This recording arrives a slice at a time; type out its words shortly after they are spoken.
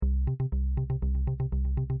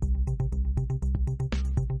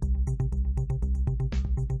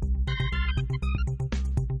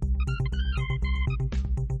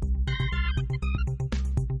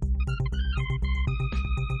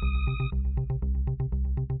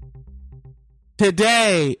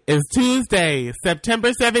Today is Tuesday, September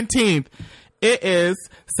 17th. It is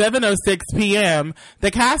 7:06 p.m. The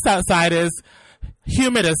cast outside is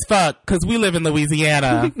humid as fuck because we live in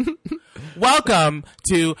Louisiana. Welcome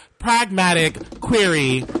to Pragmatic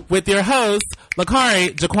Query with your hosts,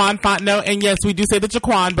 Lakari, Jaquan Fontenot, and yes, we do say the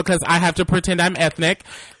Jaquan because I have to pretend I'm ethnic,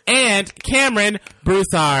 and Cameron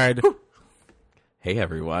Broussard. Hey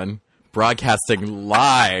everyone. Broadcasting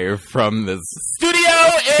live from this studio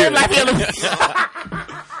in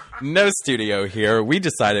Lafayette. No studio here. We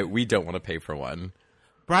decided we don't want to pay for one.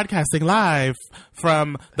 Broadcasting live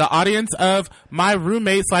from the audience of my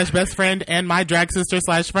roommate / best friend and my drag sister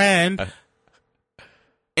 / friend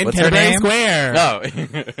in Canterbury Square. Oh.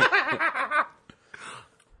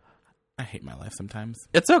 I hate my life sometimes.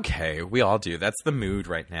 It's okay. We all do. That's the mood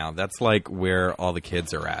right now. That's like where all the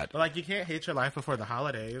kids are at. But like, you can't hate your life before the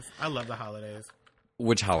holidays. I love the holidays.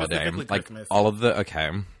 Which holiday? Specifically Like Christmas. all of the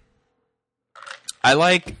okay. I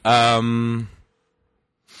like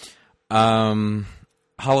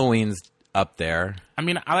Halloween's up there. I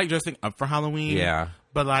mean, I like dressing up for Halloween. Yeah.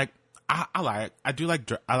 But like, I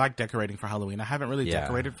like decorating for Halloween. I haven't really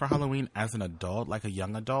decorated for Halloween as an adult, like a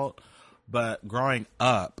young adult. But growing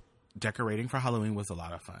up, decorating for Halloween was a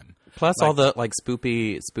lot of fun. Plus all the like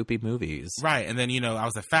spoopy movies. Right. And then, you know, I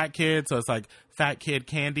was a fat kid, so it's like fat kid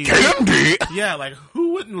candy. Candy! Yeah, like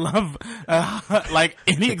who wouldn't love like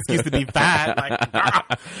any excuse to be fat?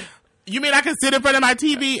 Like, you mean I can sit in front of my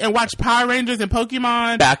TV and watch Power Rangers and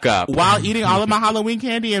Pokemon Back up while eating all of my Halloween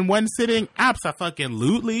candy in one sitting?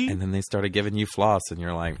 Abso-fucking-lutely. And then they started giving you floss and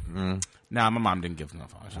you're like, Nah, my mom didn't give no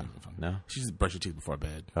floss. No? She just brushed your teeth before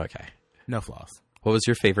bed. Okay. No floss. What was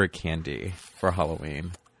your favorite candy for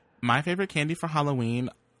Halloween? My favorite candy for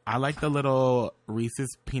Halloween, I like the little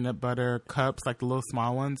Reese's peanut butter cups, like the little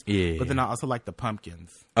small ones. Yeah. But then I also like the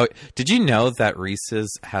pumpkins. Oh, did you know that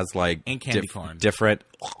Reese's has like And candy corn. different?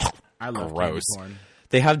 I love Gross. candy corn.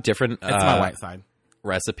 They have different That's my white side.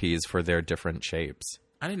 recipes for their different shapes.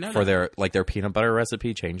 I didn't know For that. their peanut butter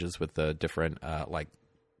recipe changes with the different like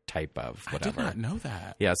type of whatever. I did not know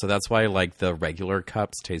that. Yeah, so that's why like the regular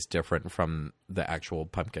cups taste different from the actual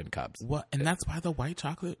pumpkin cups. What? And that's why the white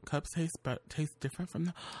chocolate cups taste different from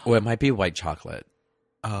the. Well, it might be white chocolate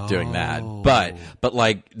doing that, but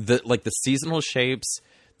like the seasonal shapes,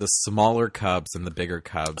 the smaller cups and the bigger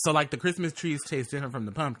cups. So like the Christmas trees taste different from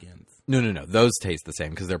the pumpkins. No, those taste the same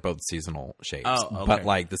because they're both seasonal shapes. Oh, okay. But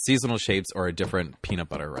like the seasonal shapes are a different peanut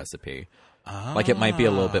butter recipe. Like it might be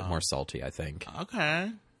a little bit more salty, I think.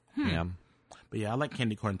 Okay. Yeah. But yeah, I like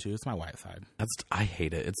candy corn too. It's my white side. I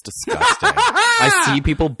hate it. It's disgusting. I see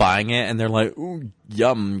people buying it and they're like, "Ooh,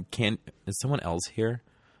 yum!" Is someone else here?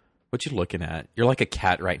 What you looking at? You're like a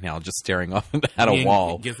cat right now, just staring off at a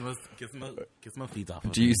wall. Gizmo feeds off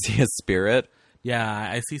of Do you me. see a spirit? Yeah,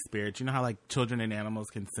 I see spirits. You know how like children and animals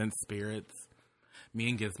can sense spirits? Me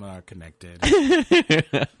and Gizmo are connected.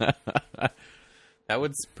 That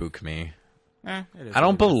would spook me. It is I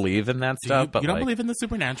don't what it is. believe in that stuff. But you don't like, believe in the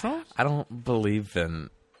supernatural? I don't believe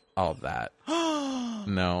in all of that.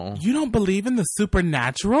 No. You don't believe in the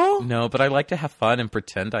supernatural? No, but I like to have fun and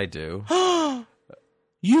pretend I do.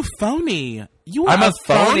 You phony. You are I'm a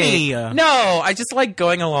phony. No, I just like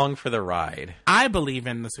going along for the ride. I believe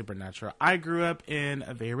in the supernatural. I grew up in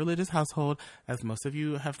a very religious household, as most of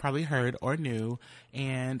you have probably heard or knew.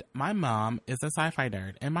 And my mom is a sci-fi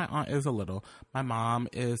nerd, and my aunt is a little. My mom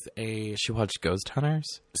is a... She watched Ghost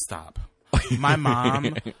Hunters? Stop. My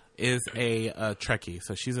mom is a Trekkie,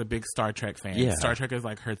 so she's a big Star Trek fan. Yeah. Star Trek is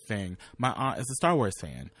like her thing. My aunt is a Star Wars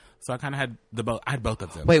fan, so I kind of had I had both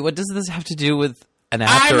of them. Wait, what does this have to do with an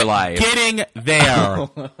afterlife? I'm getting there.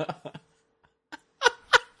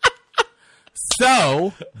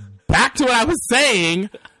 So, back to what I was saying.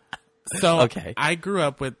 So, Okay. I grew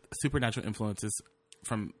up with supernatural influences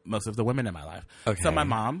from most of the women in my life. Okay. So, my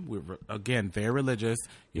mom, we were, again, very religious.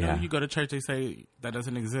 You know, Yeah. you go to church, they say that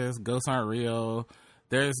doesn't exist. Ghosts aren't real.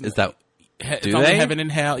 There's Is that... it's do only they? heaven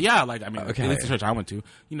and hell. Yeah, like, I mean, Okay. at least the church I went to.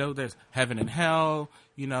 You know, there's heaven and hell.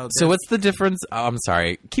 You know, So what's the difference? Oh, I'm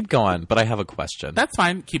sorry. Keep going, but I have a question. that's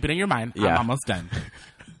fine. Keep it in your mind. Yeah. I'm almost done.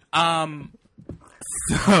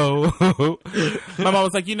 So my mom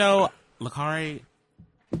was like, you know, Lakari,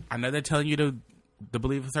 I know they're telling you to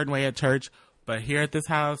believe a certain way at church, but here at this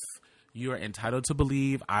house, you are entitled to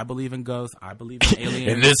believe. I believe in ghosts. I believe in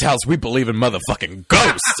aliens. In this house, we believe in motherfucking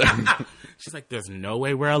ghosts. She's like, there's no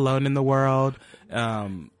way we're alone in the world.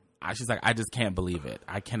 She's like, I just can't believe it.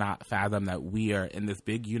 I cannot fathom that we are in this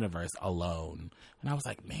big universe alone. And I was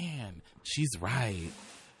like, man, she's right.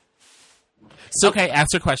 So, Okay,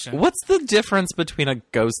 ask your question. what's the difference between a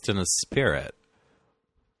ghost and a spirit?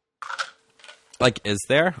 Like,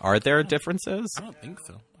 are there differences? I don't think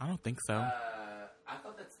so. I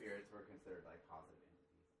thought that spirits were considered like positive.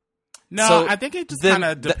 No, So I think it just then kind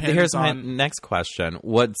of depends here's on... my next question.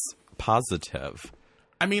 What's positive?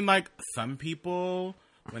 I mean, like, some people,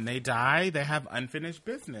 when they die, they have unfinished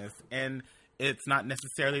business. And it's not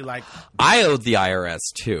necessarily like... I owe the IRS,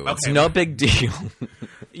 too. It's Okay. no big deal.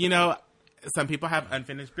 You know, some people have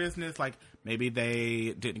unfinished business. Like, maybe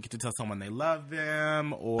they didn't get to tell someone they love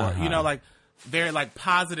them. Or, you know, like, very, like,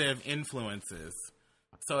 positive influences.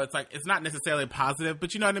 So it's like, it's not necessarily positive,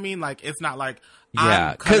 but you know what I mean? Like, it's not like,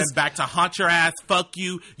 Yeah, I'm coming 'cause- back to haunt your ass, fuck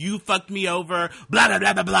you, you fucked me over, blah, blah,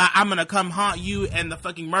 blah, blah, blah. I'm gonna come haunt you and the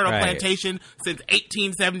fucking Myrtle Right. Plantation since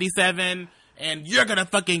 1877, and you're gonna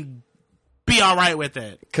fucking be alright with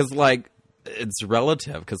it. Because, like, it's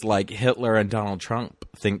relative. Because, like, Hitler and Donald Trump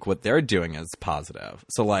think what they're doing is positive.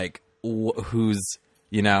 So, like, who's,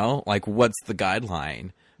 you know, like, what's the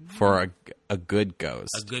guideline for a good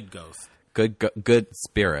ghost? A good ghost. Good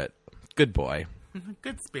spirit. Good boy.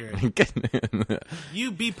 Good spirit.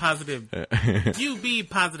 You be positive. You be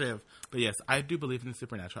positive. But yes, I do believe in the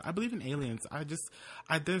supernatural. I believe in aliens.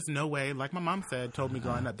 There's no way, like my mom told me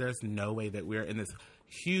growing up, there's no way that we're in this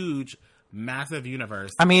huge, massive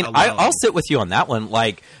universe. I mean, alone. I'll sit with you on that one.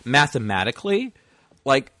 Like, mathematically,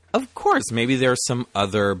 like, of course, maybe there's some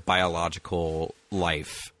other biological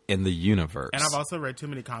life in the universe. And I've also read too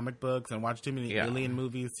many comic books and watched too many alien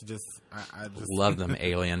movies to just, I just love them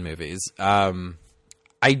alien movies.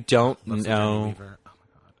 I don't love know. Weaver. Oh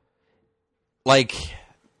my God. Like,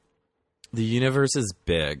 the universe is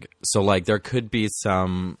big, so like there could be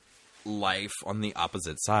some life on the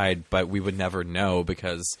opposite side, but we would never know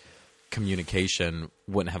because communication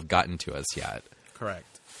wouldn't have gotten to us yet.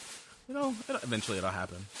 Correct. You know, eventually it'll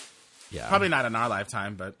happen. Yeah, Probably not in our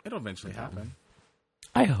lifetime, but it'll eventually happen.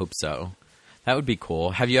 I hope so. That would be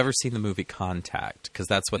cool. Have you ever seen the movie Contact? Because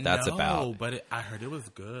that's what that's No, about. but I heard it was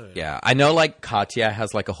good. Yeah, I know, like, Katya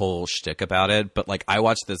has, like, a whole shtick about it, but, like, I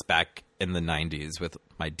watched this back in the 90s with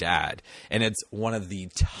my dad, and it's one of the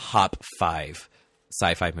top 5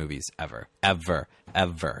 sci-fi movies ever.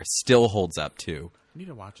 Still holds up, too. I need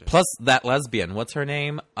to watch it. Plus, that lesbian, what's her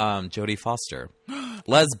name? Jodie Foster.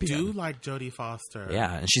 Lesbian. I do like Jodie Foster.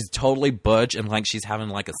 Yeah, and she's totally butch, and, like, she's having,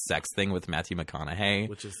 like, a sex thing with Matthew McConaughey.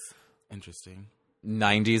 Which is interesting.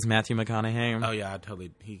 90s Matthew McConaughey. Oh, yeah,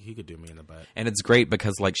 he could do me in the butt. And it's great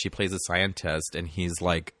because, like, she plays a scientist, and he's,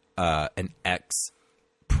 like, an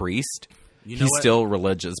ex-priest. You know He's what? still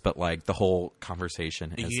religious, but, like, the whole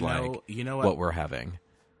conversation is, You know what we're having.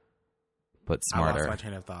 But I smarter. lost my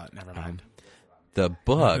train of thought. Never mind. The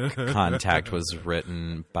book, Contact, was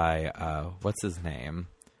written by, what's his name?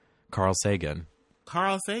 Carl Sagan.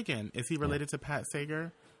 Carl Sagan. Is he related to Pat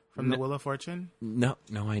Sager from The Wheel of Fortune? No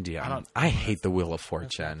idea. I hate The Wheel of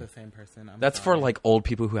Fortune. The same person. That's for, like, old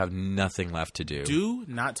people who have nothing left to do. Do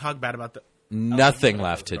not talk bad about the... Nothing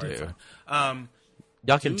left to do.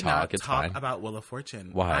 Y'all can Do talk. not It's talk fine. about Wheel of Fortune.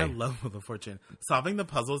 Why? I love Wheel of Fortune. Solving the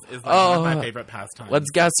puzzles is like one of my favorite pastimes. Let's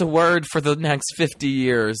guess a word for the next 50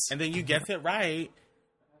 years. And then you guess it right.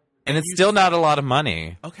 And it's still not a lot of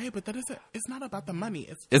money. Okay, but that isn't. It's not about the money.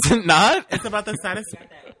 Is it not? It's about the satisfaction.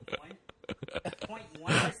 0.1%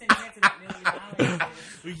 chance of $1 million.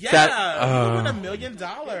 Yeah, you win $1 million.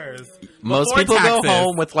 Most Before people go taxes.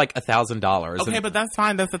 home with like $1,000. Okay, And but that's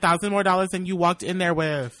fine. That's $1,000 more than you walked in there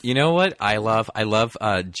with. you know what I love? I love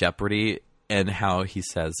Jeopardy and how he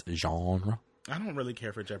says genre. I don't really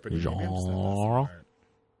care for Jeopardy. Maybe I'm just not that Genre. smart.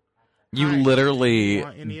 You Hi, literally you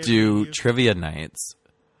want any of do these? trivia nights.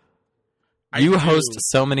 I You do. host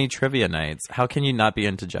so many trivia nights. How can you not be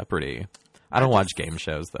into Jeopardy? I don't watch game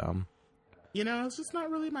shows though. You know, it's just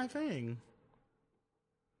not really my thing.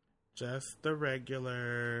 Just the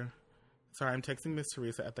regular. Sorry, I'm texting Miss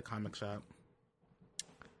Teresa at the comic shop.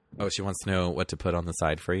 Oh, she wants to know what to put on the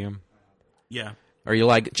side for you? Yeah. Are you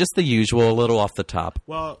like just the usual, a little off the top?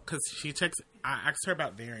 Well, because she checks. I asked her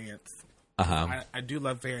about variants. Uh-huh. I do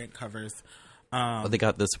love variant covers. What they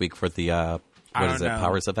got this week for the I what don't is it? know.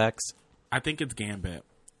 Powers of X? I think it's Gambit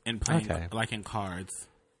and playing Okay. like in cards.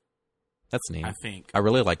 That's neat. I think. I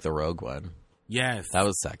really like the Rogue one. Yes. That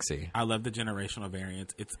was sexy. I love the generational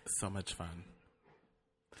variants. It's so much fun.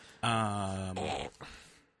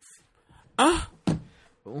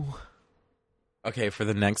 Okay, for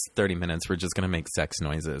the next 30 minutes, we're just gonna make sex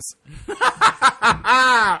noises.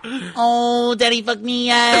 Oh, daddy, fuck me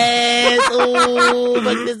ass. Oh,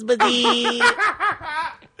 fuck this pussy.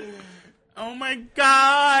 Oh my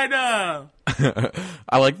god!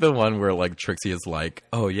 I like the one where like Trixie is like,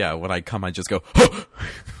 "Oh yeah, when I come, I just go."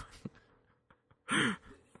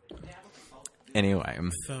 Anyway,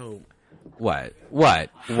 So what? how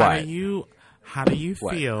How do you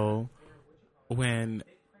What? feel when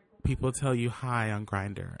people tell you hi on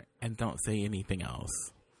Grindr and don't say anything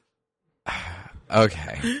else?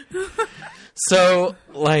 Okay. So,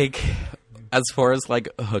 like, as far as, like,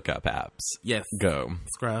 hookup apps Yes. go.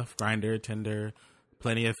 Scruff, Grindr, Tinder,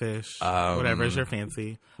 Plenty of Fish, whatever's your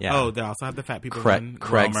fancy. yeah. Oh, they also have the fat people one.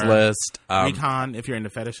 Craigslist. Recon, if you're into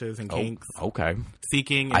fetishes and kinks. Okay.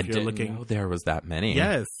 Seeking, if I you're didn't looking. know there was that many.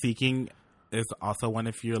 Yes, Seeking is also one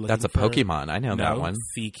if you're looking That's a for, Pokemon. I know that one.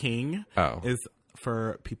 Seeking Oh. is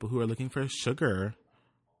for people who are looking for sugar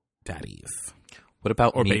daddies. What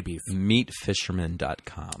about Or babies.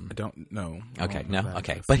 meatfisherman.com? I don't know. I Okay, don't know no, that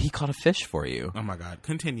okay. is. But he caught a fish for you. Oh my God.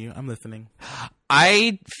 Continue. I'm listening.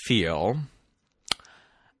 I feel,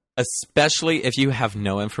 especially if you have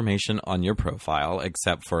no information on your profile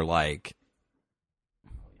except for like,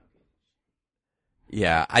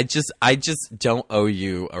 yeah, I just don't owe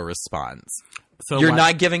you a response. So You're why-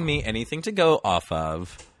 not giving me anything to go off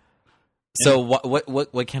of. So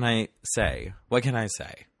what can I say? What can I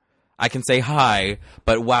say? I can say hi,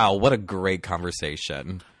 but wow, what a great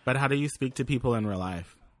conversation. But how do you speak to people in real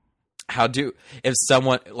life? How do if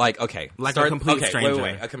someone like okay, Like a complete stranger.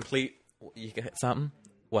 Wait, a complete. You get something?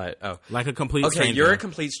 What? Oh, Like a complete okay. stranger. You're a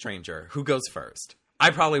complete stranger. Who goes first? I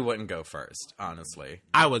probably wouldn't go first, honestly.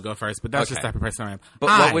 I would go first, but that's just Okay. the type of person I am. But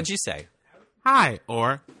Hi. what would you say? Hi.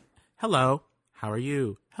 Or, hello. How are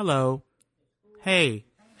you? Hello. Hey.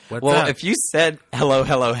 What's Well, up? if you said hello,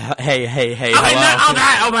 hey, Okay, hello. no,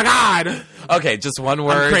 okay, oh my God. Okay, just one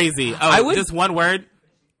word. I'm crazy. Oh, I would just one word.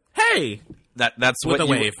 Hey. That's With what a you,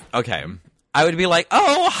 wave. Okay. I would be like,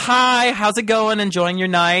 "Oh, hi. How's it going? Enjoying your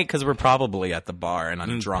night?" Cuz we're probably at the bar and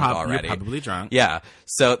I'm drunk already. You're probably drunk. Yeah.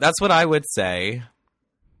 So that's what I would say.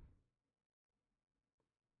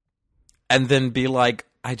 And then be like,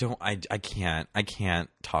 I can't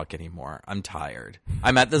talk anymore. I'm tired.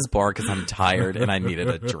 I'm at this bar because I'm tired and I needed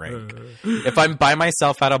a drink. If I'm by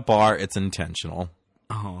myself at a bar, it's intentional.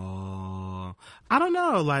 Oh, I don't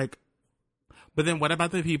know. Like, but then what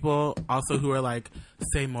about the people also who are like,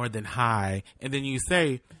 say more than hi, and then you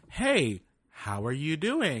say, hey, how are you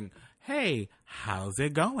doing? Hey, how's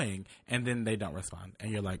it going? And then they don't respond,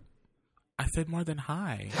 and you're like, I said more than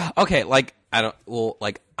hi. Okay, like I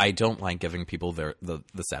don't like giving people the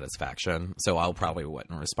satisfaction, so I'll probably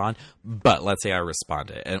wouldn't respond. But let's say I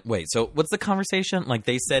responded, and wait, so what's the conversation? Like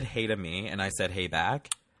they said hey to me, and I said hey back,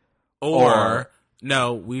 Or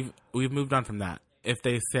no, we've moved on from that. If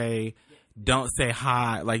they say, don't say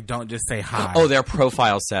hi, like don't just say hi. oh, their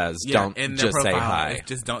profile says Yeah, don't in their just say profile, hi. it's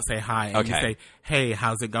just don't say hi. And you Okay. say, hey,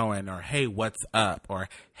 how's it going? Or hey, what's up? Or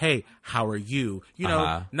hey, how are you? You know,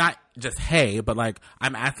 Uh-huh. not just hey, but like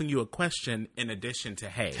I'm asking you a question in addition to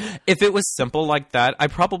hey. If it was simple like that, I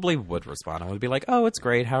probably would respond. I would be like, "Oh, it's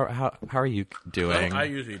great. How are you doing?" I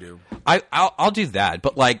usually do. I'll do that.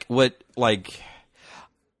 But like what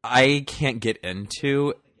I can't get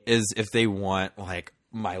into is if they want like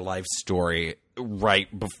my life story right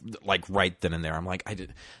then and there. I'm like,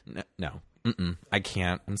 no, I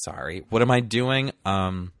can't. I'm sorry. What am I doing?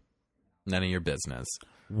 None of your business.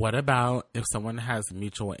 What about if someone has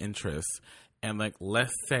mutual interests and like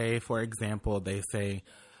let's say for example they say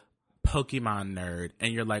Pokemon nerd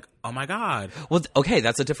and you're like, oh my God. Well, okay,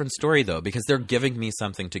 that's a different story though because they're giving me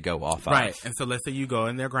something to go off of. Right. And so let's say you go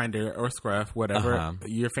in their Grindr or Scruff, whatever Uh-huh.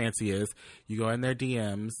 your fancy is, you go in their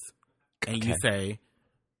DMs and you say,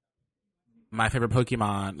 my favorite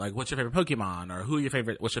Pokemon, like what's your favorite Pokemon or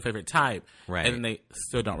what's your favorite type? Right. And then they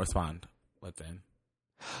still don't respond. What then?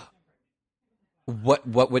 What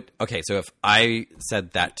would okay? So if I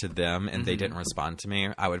said that to them and they didn't respond to me,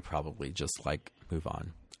 I would probably just like move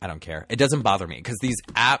on. I don't care. It doesn't bother me because these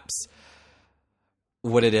apps,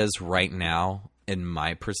 what it is right now, in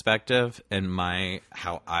my perspective and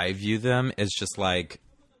how I view them, is just like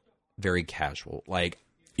very casual. Like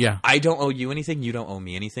Yeah. I don't owe you anything, you don't owe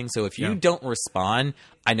me anything. So if you Yeah. don't respond,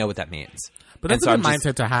 I know what that means. But that's And a so good I'm just-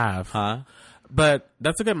 mindset to have. Huh? But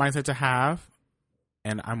that's a good mindset to have.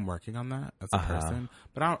 And I'm working on that as a Uh-huh. person.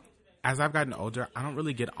 But as I've gotten older, I don't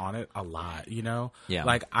really get on it a lot, you know? Yeah.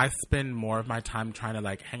 Like I spend more of my time trying to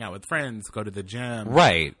like hang out with friends, go to the gym.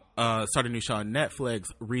 Right. Start a new show on Netflix,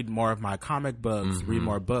 read more of my comic books, Mm-hmm. read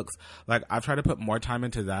more books. Like I've tried to put more time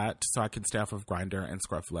into that so I can stay off of Grindr and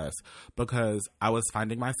Scruff less because I was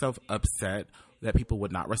finding myself upset that people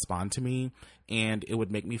would not respond to me and it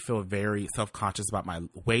would make me feel very self-conscious about my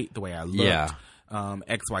weight, the way I looked. Yeah.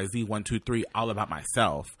 XYZ 1 2 3 all about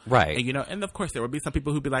myself. Right. And you know, and of course there would be some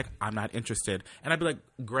people who'd be like, I'm not interested. And I'd be like,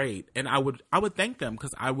 great. And I would thank them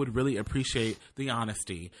because I would really appreciate the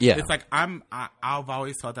honesty. Yeah. It's like I've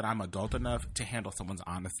always felt that I'm adult enough to handle someone's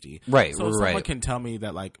honesty. Right, So if someone right. can tell me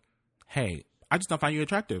that like, hey, I just don't find you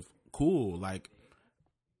attractive. Cool. Like,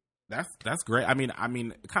 that's great. I mean,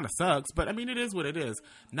 it kind of sucks, but I mean, it is what it is.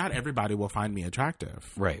 Not everybody will find me attractive.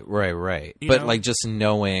 Right. You But know? like just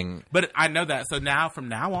knowing. But I know that. So now, from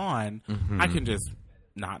now on, I can just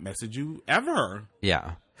not message you ever.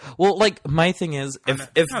 Yeah. Well, like my thing is, if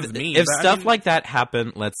sounds mean, if but I stuff mean- like that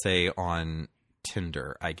happened, let's say on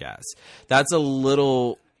Tinder, I guess that's a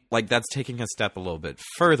little like that's taking a step a little bit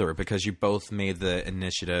further because you both made the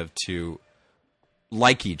initiative to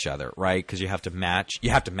like each other, right? Because you have to match.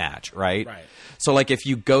 Right? Right. So like if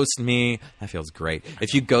you ghost me, that feels great.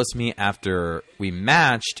 If you ghost me after we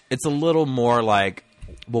matched, it's a little more like,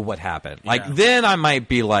 well, what happened? Like Yeah. then I might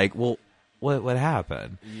be like, well, what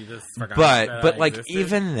happened? You just forgot. But that like existed.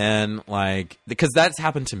 even then, like because that's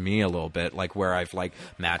happened to me a little bit, like where I've like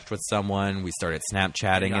matched with someone, we started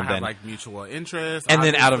Snapchatting, Y'all and have, then like, mutual interests, and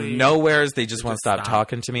then out of obviously. nowheres they just It want to just stop stopped.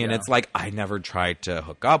 talking to me, and Yeah. it's like I never tried to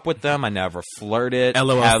hook up with them, I never flirted.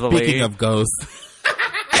 LOL. heavily. Speaking of ghosts,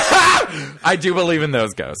 I do believe in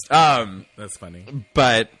those ghosts. that's funny.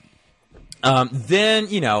 But then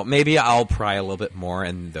maybe I'll pry a little bit more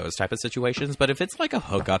in those type of situations. But if it's like a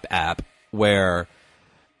hookup app where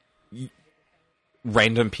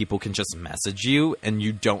random people can just message you and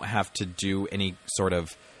you don't have to do any sort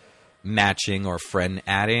of matching or friend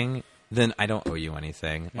adding, then I don't owe you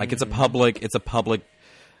anything. Like it's a public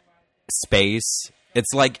space.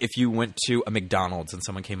 It's like if you went to a McDonald's and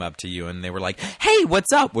someone came up to you and they were like, "Hey,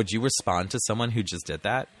 what's up?" Would you respond to someone who just did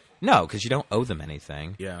that? No, because you don't owe them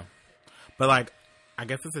anything. Yeah. But, like, I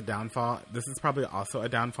guess it's a downfall. This is probably also a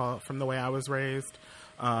downfall from the way I was raised.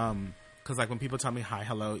 Because, like, when people tell me hi,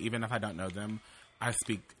 hello, even if I don't know them, I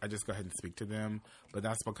just go ahead and speak to them. But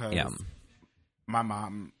that's because my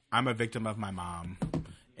mom, I'm a victim of my mom.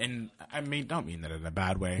 And I mean, don't mean that in a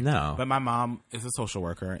bad way. No. But my mom is a social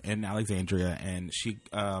worker in Alexandria, and she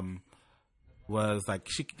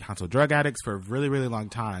she counseled drug addicts for a really, really long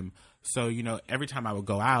time. So, every time I would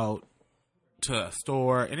go out to a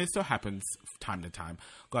store, and it still happens time to time,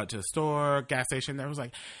 go out to a store, gas station, there was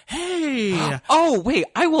like, hey. Oh, wait,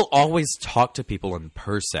 I will always talk to people in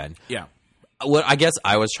person. Yeah. What I guess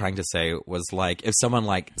I was trying to say was like if someone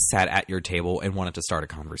like sat at your table and wanted to start a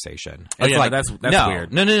conversation. Oh, It's yeah, like, that's no,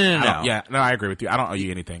 weird. No. I agree with you. I don't owe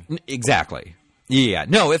you anything. Exactly. Yeah.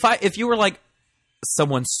 No, if you were like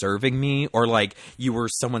someone serving me or like you were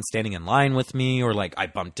someone standing in line with me or like I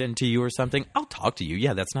bumped into you or something, I'll talk to you.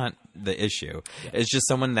 Yeah, that's not the issue. Yeah. It's just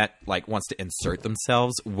someone that like wants to insert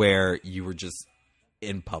themselves where you were just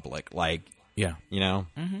in public. Like, yeah.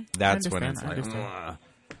 That's when it's like,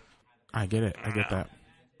 I get it. I get that.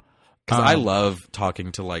 Because I love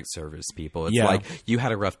talking to like service people. It's like you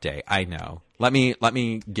had a rough day. I know. Let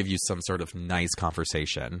me give you some sort of nice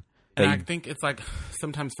conversation. And I think it's like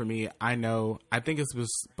sometimes for me, I think it's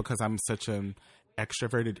just because I'm such an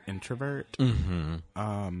extroverted introvert.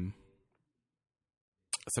 Mm-hmm.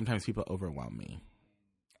 Sometimes people overwhelm me.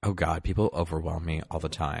 Oh God, people overwhelm me all the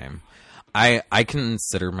time. I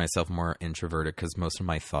consider myself more introverted because most of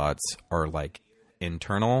my thoughts are like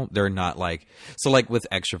internal. They're not like like with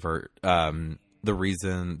extrovert. The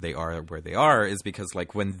reason they are where they are is because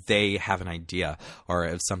like when they have an idea or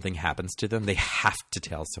if something happens to them, they have to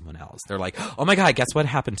tell someone else. They're like, "Oh my God, guess what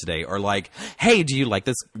happened today?" Or like, "Hey, do you like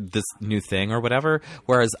this new thing or whatever?"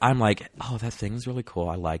 Whereas I'm like, "Oh, that thing's really cool.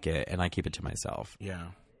 I like it," and I keep it to myself. Yeah,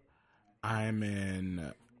 I'm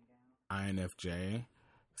in INFJ,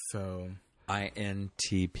 so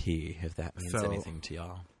INTP, if that means anything to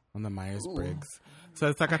y'all. On the Myers-Briggs. So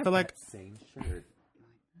it's like I feel like same shirt.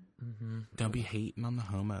 Mm-hmm. Don't be hating on the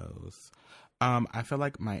homos. I feel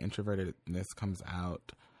like my introvertedness comes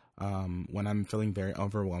out when I'm feeling very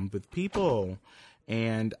overwhelmed with people,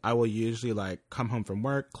 and I will usually like come home from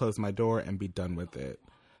work, close my door, and be done with it.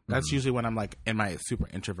 That's usually when I'm like in my super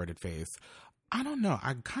introverted phase. I don't know.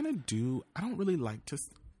 I kind of do. I don't really like to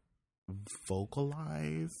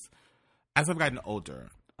vocalize as I've gotten older.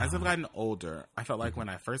 As I've gotten older, I felt like when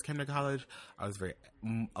I first came to college, I was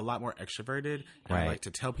a lot more extroverted. And I like to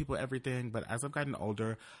tell people everything. But as I've gotten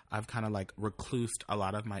older, I've kind of like reclused a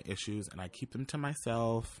lot of my issues and I keep them to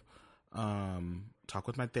myself. Talk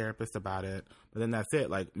with my therapist about it. But then that's it.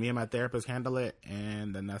 Like me and my therapist handle it.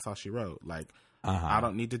 And then that's all she wrote. Like I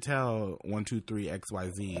don't need to tell 1, 2, 3,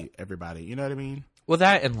 XYZ everybody. You know what I mean? Well,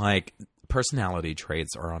 that and like personality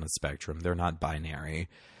traits are on a spectrum. They're not binary.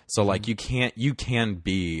 So like you can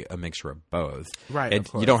be a mixture of both. Right.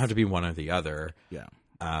 Of course. You don't have to be one or the other. Yeah.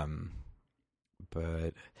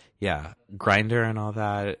 But yeah, Grindr and all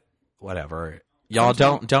that, whatever. Y'all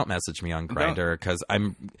don't message me on Grindr because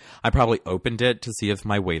I probably opened it to see if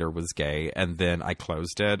my waiter was gay and then I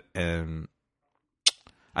closed it and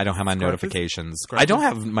I don't have my Scruff notifications. Scruff I don't is-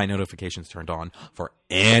 have my notifications turned on for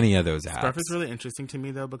any of those apps. Scruff is really interesting to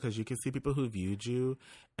me though because you can see people who viewed you,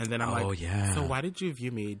 and then I'm Oh, yeah. so why did you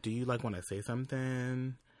view me? Do you like want to say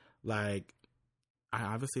something? Like, I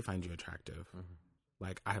obviously find you attractive.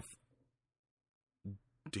 Like,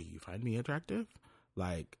 do you find me attractive?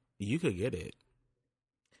 Like, you could get it.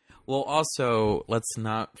 Well, also, let's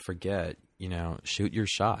not forget, shoot your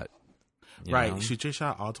shot. you Right. know? Shoot your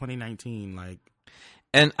shot all 2019. Like,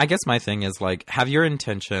 And I guess my thing is, like, have your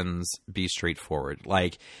intentions be straightforward.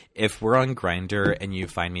 Like, if we're on Grindr and you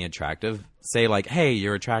find me attractive, say, like, hey,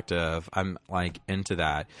 you're attractive. I'm, like, into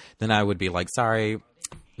that. Then I would be like, sorry,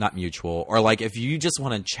 not mutual. Or, like, if you just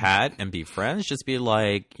want to chat and be friends, just be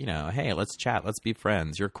like, hey, let's chat. Let's be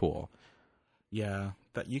friends. You're cool. yeah,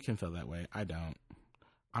 that you can feel that way. I don't.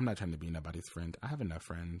 I'm not trying to be nobody's friend. I have enough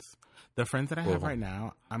friends. The friends that I have right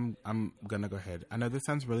now, I'm gonna go ahead. I know this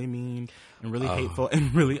sounds really mean and really hateful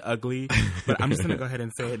and really ugly, but I'm just gonna go ahead and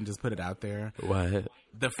say it and just put it out there. What?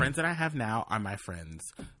 The friends that I have now are my friends.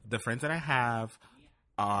 The friends that I have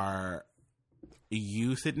are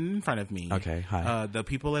you sitting in front of me. Okay, hi. The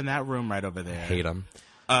people in that room right over there. Hate them.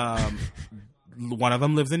 One of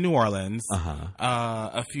them lives in New Orleans.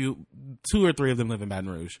 Uh-huh. Two or three of them live in Baton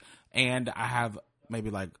Rouge, and I have maybe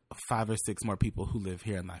like 5 or 6 more people who live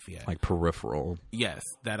here in Lafayette. Like peripheral. Yes,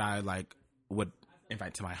 that I like would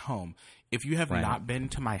invite to my home. If you have Right. not been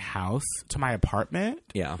to my house, to my apartment,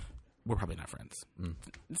 Yeah. we're probably not friends.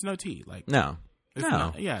 It's no tea. Like No. it's No.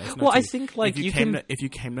 not- yeah. It's no Well, I tea. think, like, if you came can- if you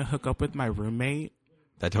came to hook up with my roommate,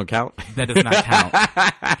 That don't count? that does not count.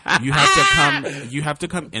 You have to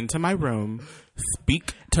come into my room,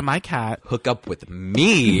 speak to my cat. Hook up with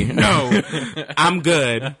me. No, I'm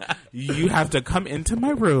good. You have to come into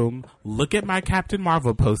my room, look at my Captain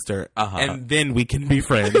Marvel poster, and then we can be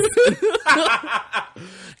friends.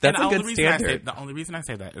 That's And a good standard. the only reason I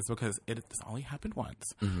say that is because it's only happened once,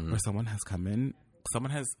 Mm-hmm. where someone has come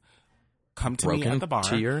to me Broken at the bar.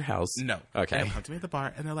 to your house? No. Okay. They come to me at the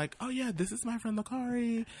bar and they're like, oh yeah, this is my friend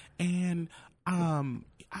Lakari, and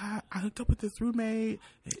I hooked up with this roommate.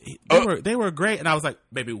 They were great, and I was like,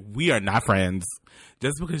 baby, we are not friends.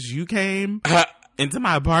 Just because you came into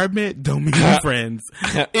my apartment don't mean we're friends.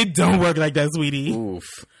 It don't work like that, sweetie. Oof.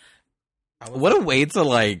 What a way to,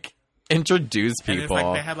 like, introduce And it's people.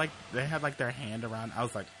 like they had like their hand around. I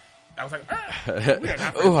was like, we are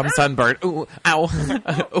not friends. Oh, I'm sunburned. Ooh, ow.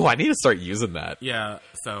 Oh, I need to start using that. Yeah,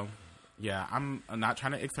 so, yeah, I'm not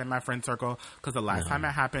trying to expand my friend circle because the last time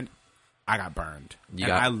it happened, I got burned.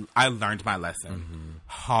 I learned my lesson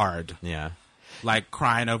hard. Yeah. Like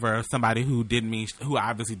crying over somebody who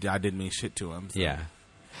obviously I didn't mean shit to him. So. Yeah.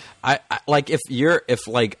 I like if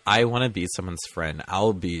I want to be someone's friend,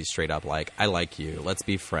 I'll be straight up like, I like you. Let's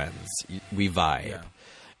be friends. We vibe.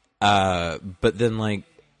 Yeah. But then, like,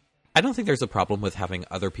 I don't think there's a problem with having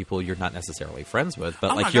other people you're not necessarily friends with,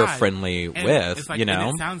 but Oh my like you're God. friendly And with, it's like, you know? and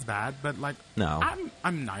it sounds bad, but like, No.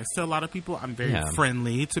 I'm nice to a lot of people. I'm very Yeah.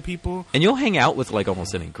 friendly to people. And you'll hang out with like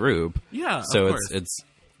almost any group. Yeah, So of it's course.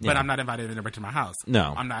 yeah. But I'm not inviting everybody to my house.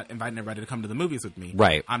 No. I'm not inviting everybody to come to the movies with me.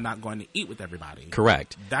 Right. I'm not going to eat with everybody.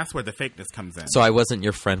 Correct. That's where the fakeness comes in. So I wasn't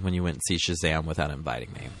your friend when you went to see Shazam without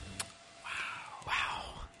inviting me.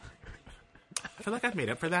 I feel like I've made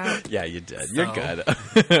up for that. Yeah, you did. So- You're good.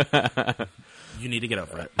 You need to get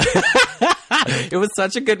over it. It was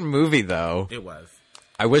such a good movie, though. It was.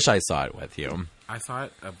 I wish I saw it with you. I saw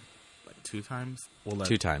it like 2 times. Well, like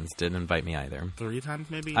 2 times. Didn't invite me either. 3 times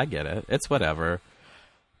maybe. I get it. It's whatever.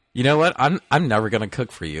 You know what? I'm never gonna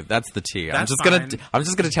cook for you. That's the tea. That's I'm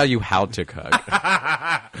just gonna tell you how to cook.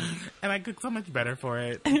 And I cook so much better for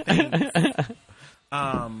it. Thanks.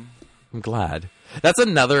 I'm glad. That's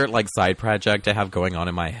another like side project I have going on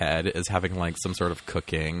in my head is having like some sort of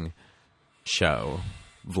cooking show,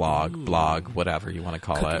 vlog, blog, whatever you want to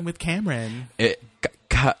call Cooking it. with Cameron.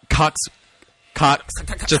 Cox,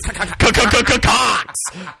 just Cox.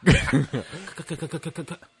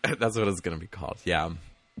 That's what it's gonna be called. Yeah,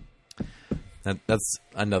 that's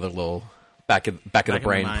another little back of the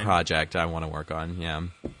brain mind. project I want to work on. Yeah.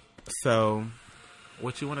 So,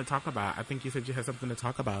 what you want to talk about? I think you said you had something to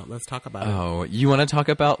talk about. Let's talk about it. Oh, you want to talk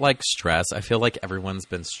about like stress? I feel like everyone's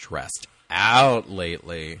been stressed out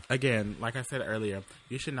lately. Again, like I said earlier,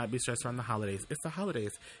 you should not be stressed around the holidays. It's the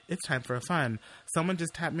holidays. It's time for fun. Someone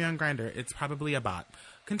just tapped me on Grindr. It's probably a bot.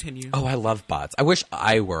 Continue. Oh, I love bots. I wish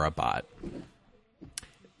I were a bot.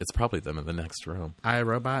 It's probably them in the next room.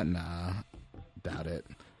 iRobot? Nah. Doubt it.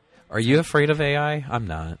 Are you afraid of AI? I'm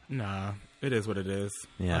not. Nah. It is what it is.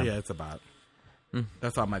 Yeah. Oh, yeah, it's a bot.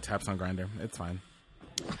 That's all my taps on Grindr. It's fine.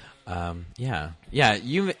 Yeah.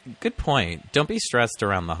 You. Good point. Don't be stressed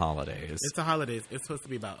around the holidays. It's the holidays. It's supposed to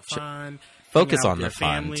be about fun. Focus hanging out on with the your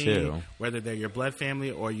fun, family, too. Whether they're your blood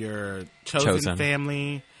family or your chosen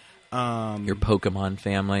family, Your Pokemon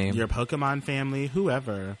family. your Pokemon family,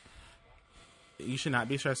 whoever. You should not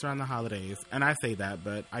be stressed around the holidays. And I say that,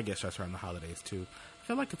 but I get stressed around the holidays too. I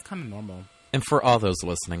feel like it's kind of normal. And for all those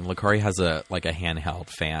listening, Lakari has a handheld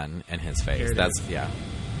fan in his face. Here it That's is. yeah.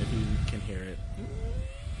 If you can hear it.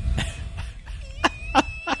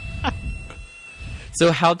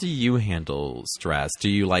 So how do you handle stress? Do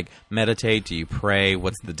you meditate? Do you pray?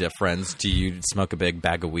 What's the difference? Do you smoke a big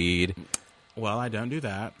bag of weed? Well, I don't do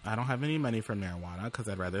that. I don't have any money for marijuana because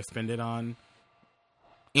I'd rather spend it on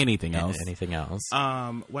anything else. Anything else?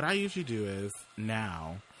 What I usually do is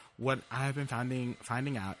now, what I've been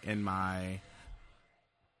finding out in my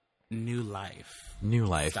new life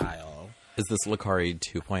style. Is this Lakari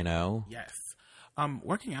 2.0? Yes.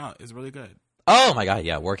 Working out is really good. Oh my god,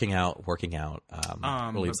 yeah, working out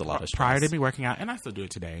relieves a lot of stress. Prior to me working out, and I still do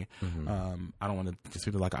it today. I don't want to just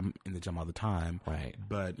feel like I'm in the gym all the time. Right.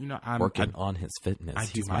 But, I'm working on his fitness. I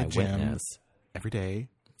do He's my my gym witness. every day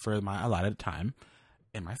for my allotted time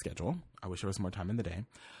in my schedule. I wish there was more time in the day.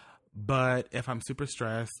 But if I'm super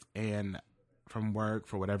stressed and from work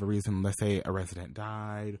for whatever reason, let's say a resident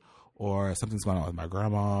died or something's going on with my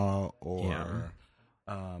grandma or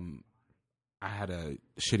I had a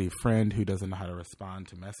shitty friend who doesn't know how to respond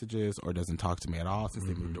to messages or doesn't talk to me at all since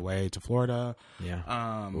they moved away to Florida.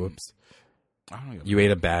 Yeah. Whoops. I don't know. You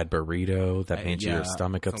ate a bad burrito that made your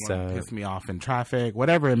stomach Someone upset. pissed me off in traffic,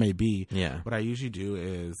 whatever it may be. Yeah. What I usually do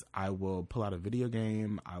is I will pull out a video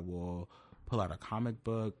game. I will pull out a comic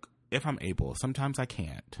book if I'm able. Sometimes I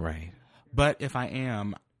can't. Right. But if I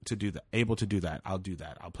am able to do that, I'll do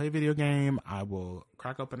that. I'll play a video game. I will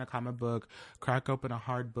crack open a comic book, crack open a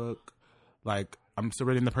hard book. Like, I'm still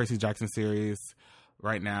reading the Percy Jackson series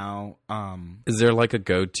right now. Is there a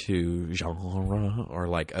go-to genre or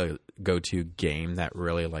a go-to game that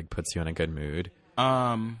really puts you in a good mood?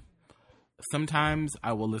 Sometimes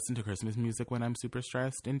I will listen to Christmas music when I'm super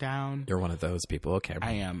stressed and down. You're one of those people. Okay.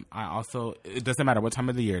 I am. It doesn't matter what time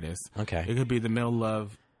of the year it is. Okay. It could be the middle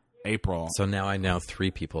of April. So now I know 3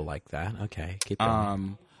 people like that. Okay. Keep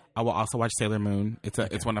going. I will also watch Sailor Moon.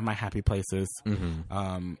 It's one of my happy places.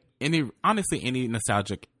 Mm-hmm. Any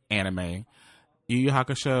nostalgic anime, Yu Yu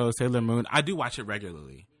Hakusho, Sailor Moon. I do watch it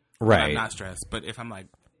regularly. Right. When I'm not stressed, but if I'm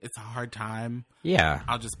it's a hard time. Yeah.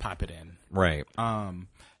 I'll just pop it in. Right.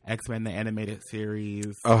 X-Men the animated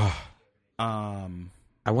series. Oh. I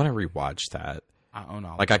want to rewatch that. I own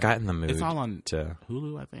all. I got in the mood. It's all on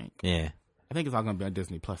Hulu, I think. Yeah. I think it's all going to be on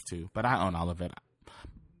Disney Plus too, but I own all of it.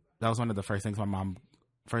 That was one of the first things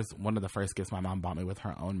one of the first gifts my mom bought me with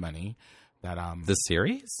her own money. That the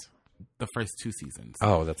series? The first 2 seasons.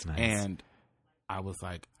 Oh, that's nice. And I was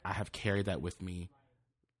like, I have carried that with me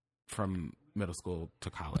from middle school to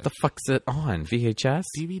college. What the fuck's it on? VHS?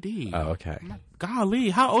 DVD. Oh, okay. Golly,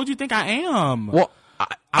 how old do you think I am? Well,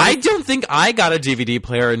 I don't think I got a DVD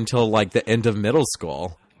player until the end of middle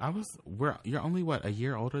school. You're only a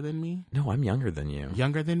year older than me? No, I'm younger than you.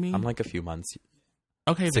 Younger than me? I'm a few months.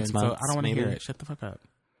 Okay, 6 months. So I don't want to maybe? hear it. Shut the fuck up.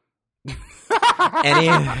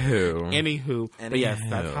 Anywho. But yes,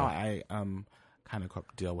 that's how I kind of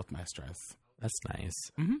deal with my stress. That's nice.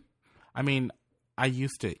 Mm-hmm. I mean, I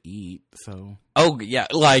used to eat, so. Oh yeah,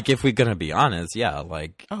 if we're gonna be honest, yeah,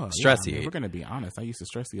 stress eat. If we're gonna be honest, I used to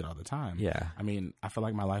stress eat all the time. Yeah. I mean, I feel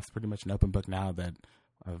like my life's pretty much an open book now that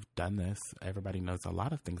I've done this. Everybody knows a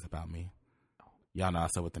lot of things about me. Y'all know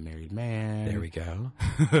also with the married man. There we go.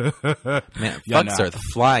 Man, fucks are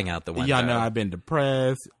flying out the window. Y'all know I've been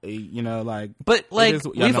depressed. But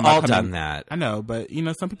we've all done that. I know, but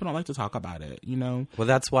some people don't like to talk about it. Well,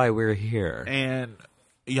 that's why we're here. And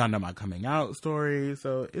y'all know my coming out story,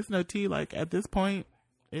 so it's no tea. At this point,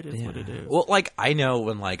 it is what it is. Well, I know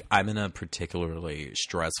when I'm in a particularly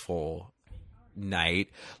stressful night,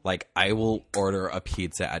 I will order a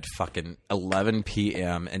pizza at fucking 11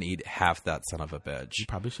 p.m. and eat half that son of a bitch. You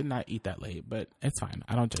probably should not eat that late, but it's fine.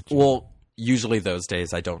 I don't judge you. Well, usually those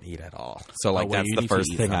days I don't eat at all. So that's the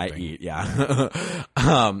first thing I eat. Yeah.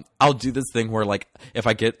 I'll do this thing where if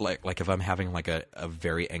I get if I'm having a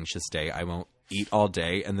very anxious day, I won't eat all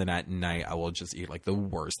day, and then at night I will just eat the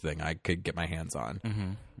worst thing I could get my hands on.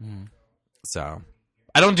 Mm-hmm. Mm-hmm. So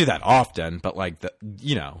I don't do that often, but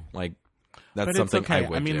that's but something it's okay. I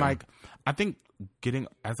would I mean, do. I think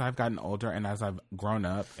as I've gotten older and as I've grown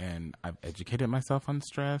up and I've educated myself on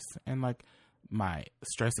stress and my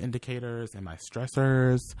stress indicators and my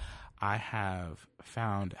stressors, I have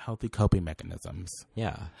found healthy coping mechanisms.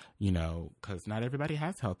 Yeah. You know, because not everybody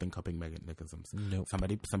has healthy coping mechanisms. Nope.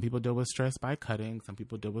 Some people deal with stress by cutting. Some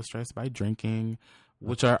people deal with stress by drinking,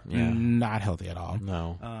 which are not healthy at all.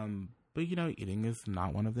 No. But you know, eating is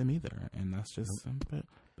not one of them either, and that's just.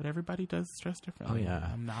 But everybody does stress differently. Oh yeah.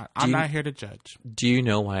 I'm not here to judge. Do you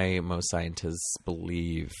know why most scientists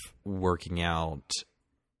believe working out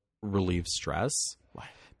relieves stress? Why?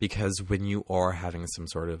 Because when you are having some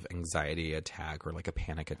sort of anxiety attack or like a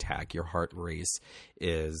panic attack, your heart race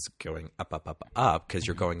is going up, up, up, up because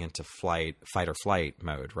you're going into fight or flight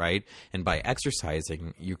mode, right? And by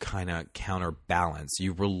exercising, you kind of counterbalance.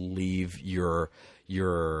 You relieve your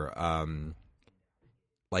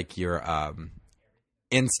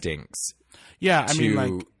instincts. Yeah, I mean,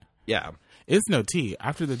 like, yeah, it's no tea.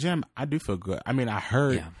 After the gym, I do feel good. I mean, I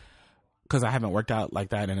heard because I haven't worked out like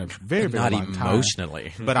that in a very, very long time. Not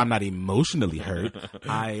emotionally. But I'm not emotionally hurt.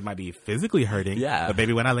 I might be physically hurting. Yeah. But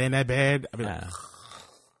baby, when I lay in that bed, I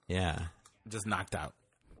mean, just knocked out.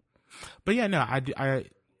 But yeah, no, I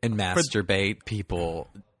and masturbate. People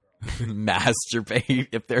masturbate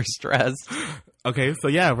if they're stressed. Okay, so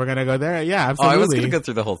yeah, we're gonna go there. Yeah, absolutely. Oh, I was gonna go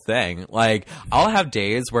through the whole thing. Like, I'll have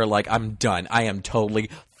days where like I'm done. I am totally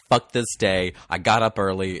fuck this day. I got up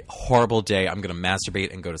early. Horrible day. I'm gonna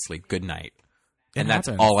masturbate and go to sleep. Good night. And that's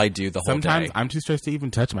all I do the whole day. Sometimes I'm too stressed to even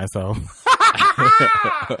touch myself.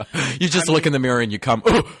 You just look in the mirror and you come.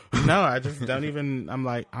 No, I just don't even. I'm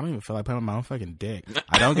like, I don't even feel like playing with my own fucking dick.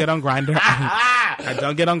 I don't get on Grindr. I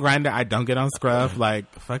don't get on Grindr. I don't get on Scruff.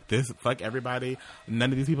 Like, fuck this. Fuck everybody.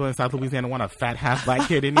 None of these people in South Louisiana want a fat half black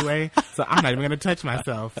kid anyway. So I'm not even gonna touch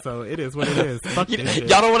myself. So it is what it is. Fuck this shit.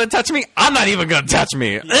 Y'all don't want to touch me? I'm not even gonna touch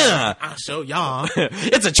me. I'll show y'all.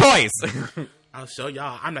 It's a choice. I'll show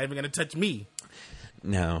y'all. I'm not even gonna touch me.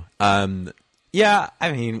 No. Yeah,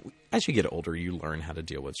 I mean, as you get older, you learn how to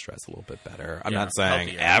deal with stress a little bit better. I'm not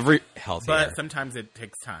saying healthier. But sometimes it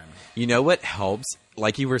takes time. You know what helps,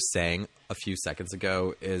 like you were saying a few seconds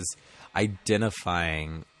ago, is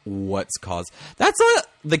identifying what's caused. That's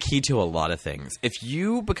the key to a lot of things. If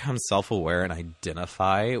you become self-aware and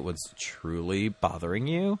identify what's truly bothering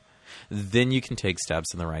you, then you can take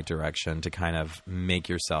steps in the right direction to kind of make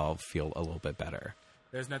yourself feel a little bit better.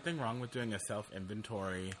 There's nothing wrong with doing a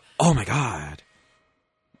self-inventory. Oh, my God.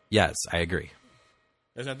 Yes, I agree.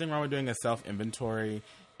 There's nothing wrong with doing a self-inventory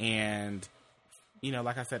and, you know,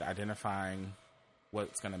 like I said, identifying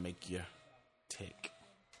what's going to make you tick.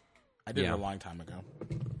 I did it a long time ago.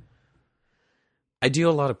 I do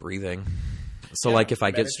a lot of breathing. So, like, if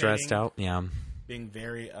I get stressed out, being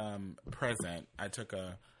very present. I took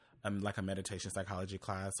a meditation psychology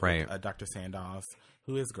class with Dr. Sandoz,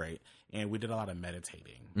 who is great. And we did a lot of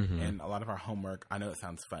meditating. Mm-hmm. And a lot of our homework, I know it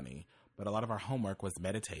sounds funny, but a lot of our homework was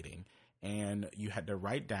meditating. And you had to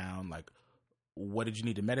write down, like, what did you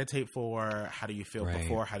need to meditate for? How do you feel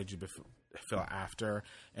before? How did you feel after?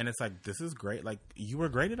 And it's like, this is great. Like, you were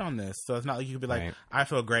graded on this. So it's not like you could be like, I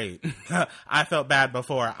feel great. I felt bad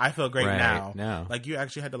before. I feel great now. No. Like, you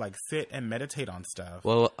actually had to, like, sit and meditate on stuff.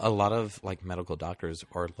 Well, a lot of, like, medical doctors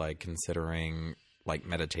are, like, considering, like,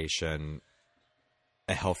 meditation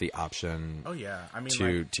a healthy option. Oh, yeah. I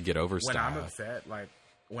mean, to get over stuff. When I'm upset, like,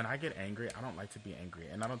 when I get angry, I don't like to be angry.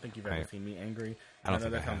 And I don't think you've ever seen me angry. I know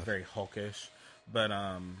that sounds very hulkish. But,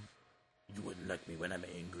 you wouldn't like me when I'm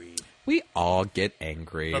angry. We all get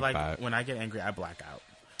angry. But, like, when I get angry, I black out.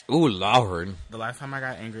 Ooh, Lord. The last time I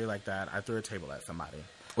got angry like that, I threw a table at somebody.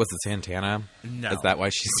 Was it Santana? No. Is that why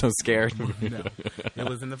she's so scared? No. It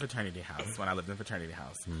was in the fraternity house, when I lived in the fraternity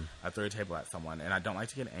house. I threw a table at someone. And I don't like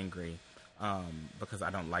to get angry because I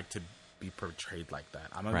don't like to be portrayed like that.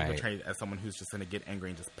 I'm not portrayed as someone who's just going to get angry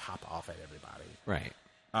and just pop off at everybody. Right.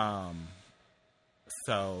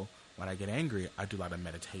 So when I get angry, I do a lot of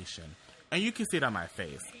meditation. And you can see it on my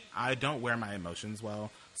face. I don't wear my emotions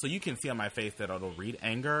well. So you can see on my face that it'll read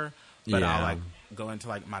anger. But I'll, like, go into,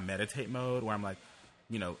 like, my meditate mode where I'm like,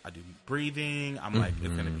 you know, I do breathing. I'm like,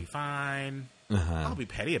 it's going to be fine. I'll be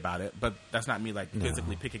petty about it. But that's not me, like,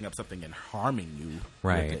 physically picking up something and harming you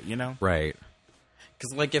with it, you know? Right.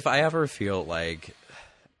 Because, like, if I ever feel, like,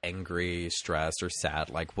 angry, stressed, or sad,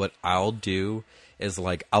 like, what I'll do is,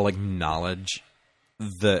 like, I'll acknowledge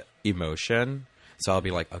the emotion. So I'll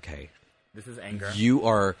be like, okay, this is anger. You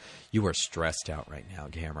are stressed out right now,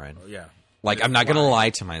 Cameron. Oh, yeah. Like, I'm not going to lie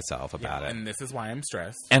to myself about it. And this is why I'm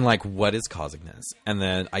stressed. And, like, what is causing this? And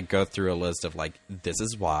then I go through a list of, like, this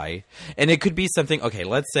is why. And it could be something, okay,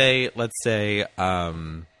 let's say,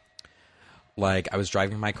 like, I was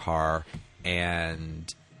driving my car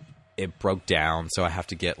and it broke down, so I have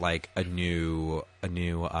to get like a new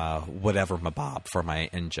whatever mabob for my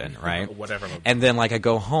engine, right? Whatever. And then like I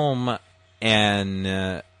go home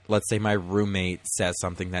and let's say my roommate says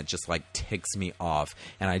something that just like ticks me off,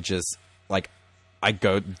 and I just like I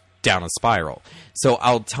go down a spiral. So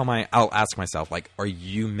I'll ask myself, like, are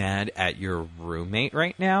you mad at your roommate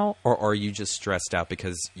right now, or are you just stressed out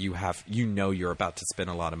because you're about to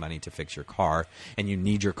spend a lot of money to fix your car, and you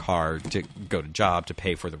need your car to go to job to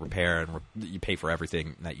pay for the repair, and you pay for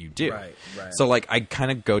everything that you do. Right. So like I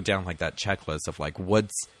kind of go down like that checklist of like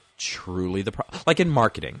what's truly the problem. Like in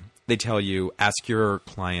marketing, they tell you ask your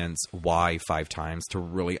clients why 5 times to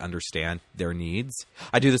really understand their needs.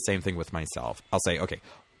 I do the same thing with myself. I'll say, okay,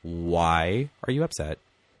 why are you upset?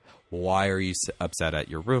 Why are you upset at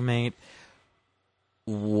your roommate?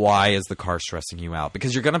 Why is the car stressing you out?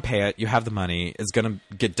 Because you're going to pay it. You have the money. It's going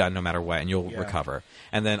to get done no matter what, and you'll recover.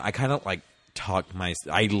 And then I kind of like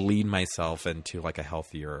I lead myself into like a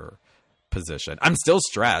healthier position. I'm still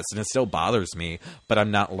stressed and it still bothers me, but I'm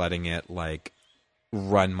not letting it like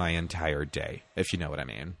run my entire day, if you know what I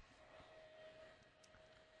mean.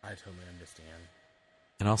 I totally understand.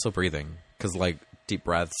 And also breathing, because like deep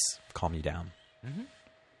breaths calm you down. Mm-hmm.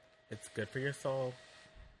 It's good for your soul.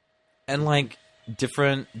 And like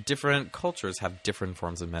different cultures have different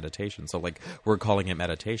forms of meditation. So like we're calling it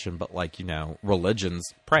meditation, but like, you know, religions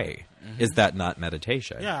pray. Mm-hmm. Is that not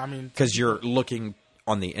meditation? Yeah, I mean, because you're looking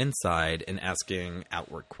on the inside and asking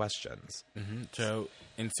outward questions. Mm-hmm. So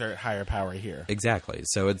insert higher power here. Exactly.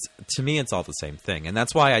 So to me it's all the same thing. And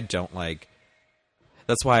that's why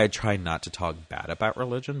that's why I try not to talk bad about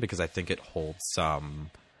religion, because I think it holds some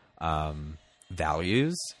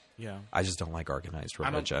values. Yeah. I just don't like organized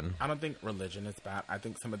religion. I don't think religion is bad. I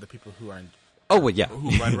think some of the people who are who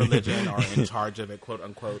run religion or in charge of it, quote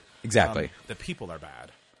unquote. Exactly. The people are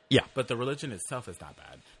bad. Yeah. But the religion itself is not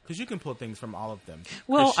bad, because you can pull things from all of them.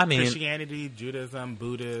 Well, I mean, Christianity, Judaism,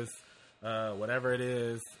 Buddhist, whatever it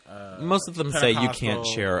is. Most of them say you can't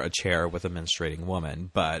share a chair with a menstruating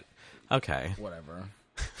woman, but okay. Whatever.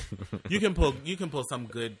 You can pull some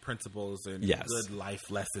good principles and yes. good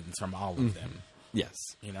life lessons from all of them. Yes.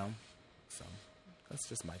 You know? So that's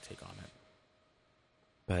just my take on it.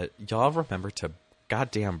 But y'all remember to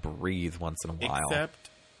goddamn breathe once in a while. Except,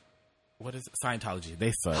 what is it? Scientology?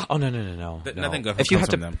 They suck. Oh no. Nothing good if you comes have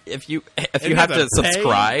from them. If you have to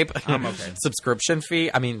subscribe, I'm okay. Subscription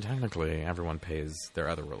fee. I mean, technically, everyone pays their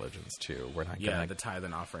other religions too. We're not gonna the tithe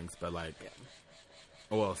and offerings, but like,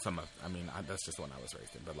 well, that's just the one I was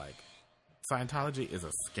raised in. But like, Scientology is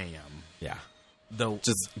a scam. Yeah.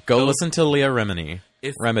 Just go listen to Leah Remini.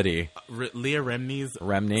 Leah Remini's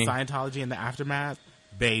Remini. Scientology in the Aftermath,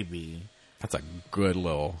 baby. That's a good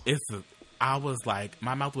little. I was like,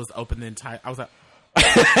 my mouth was open the entire. I was like,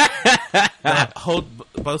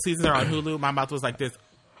 both seasons are on Hulu. My mouth was like this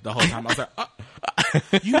the whole time. I was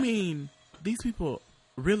like, you mean these people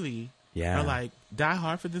really are like die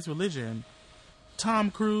hard for this religion?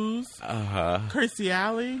 Tom Cruise, Kirstie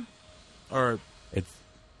Alley, or it's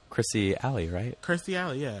Kirstie Alley, right? Kirstie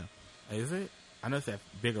Alley, yeah. Is it? I know it's that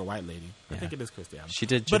bigger white lady. I think it is Kirstie Alley. She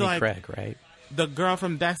did Jenny Craig, right? The girl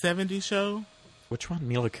from That 70s Show. Which one?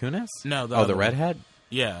 Mila Kunis? No, the redhead?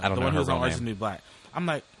 Yeah, I don't know the one her who's on real Orange is the name. New Black. I'm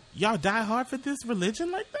like, y'all die hard for this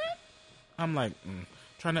religion like that? I'm like,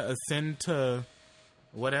 trying to ascend to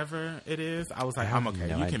whatever it is. I was like, I'm okay.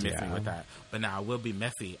 You can miss me with that. But now I will be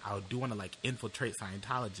messy. I do want to like infiltrate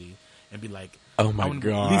Scientology and be like, oh my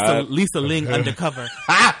God. Lisa Ling undercover.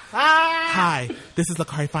 Hi, this is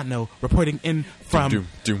Lakari Fontenot reporting in from.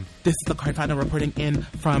 This is Lakari Fontenot reporting in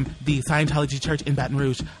from the Scientology Church in Baton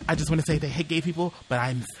Rouge. I just want to say they hate gay people, but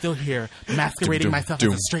I'm still here masquerading myself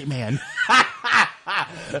as a straight man.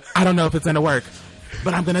 I don't know if it's gonna work,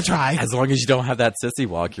 but I'm gonna try. As long as you don't have that sissy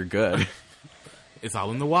walk, you're good. It's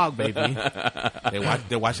all in the walk, baby.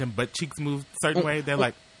 They're watching butt cheeks move a certain way. They're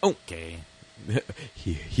like, gay.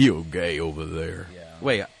 He'll gay over there. Yeah.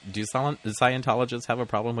 Wait, do Scientologists have a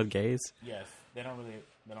problem with gays? Yes, they don't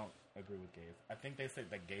agree with gays. I think they say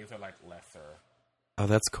that gays are like lesser. Oh,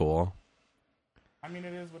 that's cool. I mean,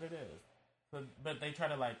 it is what it is. But they try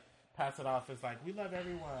to like pass it off as like we love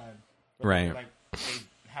everyone. But right. They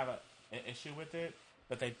have an issue with it,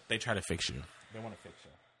 but they try to fix you. They want to fix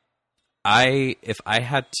you. If I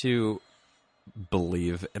had to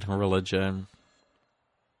believe in a religion,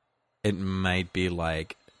 it might be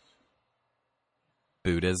like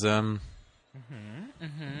Buddhism.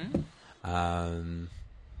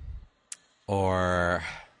 Or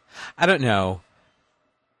I don't know.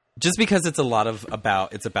 Just because it's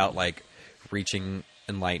about like reaching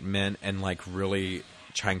enlightenment and like really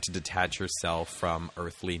trying to detach yourself from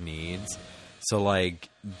earthly needs. So, like,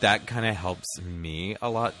 that kind of helps me a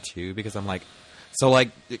lot, too, because I'm like... So, like,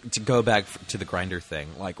 to go back to the Grindr thing,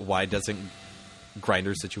 like, why doesn't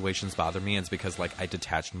Grindr situations bother me? It's because, like, I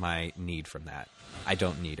detached my need from that. I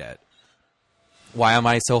don't need it. Why am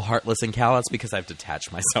I so heartless and callous? Because I've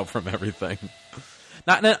detached myself from everything.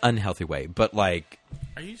 Not in an unhealthy way, but, like...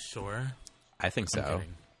 Are you sure? I think I'm so.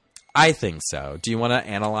 kidding. I think so. Do you want to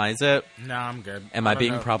analyze it? No, I'm good. Am I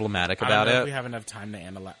being know. problematic I don't about know it? if we have enough time to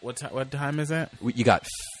analyze. What time is it? You got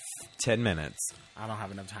 10 minutes. I don't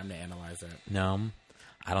have enough time to analyze it. No,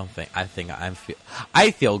 I don't think.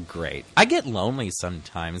 I feel great. I get lonely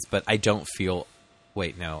sometimes, but I don't feel.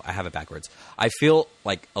 Wait, no, I have it backwards. I feel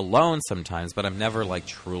like alone sometimes, but I'm never like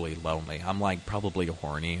truly lonely. I'm like probably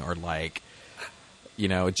horny or like, you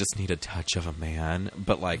know, just need a touch of a man.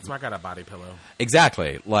 But like, So I got a body pillow.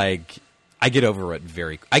 exactly. Like, I get over it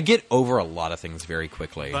I get over a lot of things very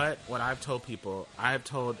quickly. But what I've told people, I have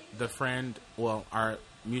told the friend, well, our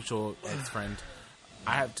mutual ex-friend,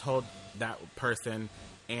 I have told that person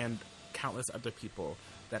and countless other people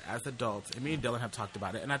that as adults, and me and Dylan have talked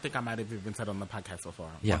about it, and I think I might have even said on the podcast before.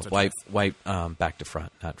 Yeah, wipe back to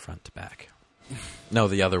front, not front to back. No,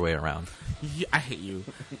 the other way around. Yeah, I hate you.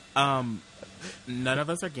 None of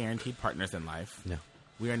us are guaranteed partners in life. No.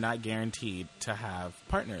 We are not guaranteed to have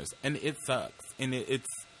partners, and it sucks. And it's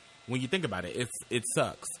when you think about it, it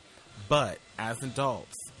sucks. But as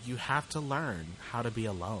adults, you have to learn how to be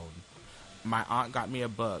alone. My aunt got me a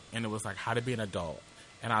book, and it was like How to Be an Adult.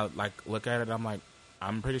 And I like look at it, I'm like,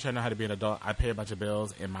 I'm pretty sure I know how to be an adult. I pay a bunch of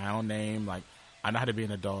bills in my own name. Like, I know how to be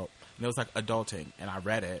an adult. And it was like adulting. And I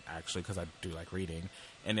read it, actually, because I do like reading.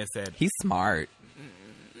 And it said... He's smart.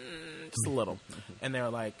 Just a little. And they were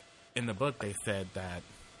like, in the book, they said that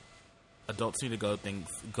adults need to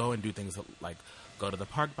go and do things like go to the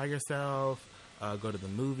park by yourself, go to the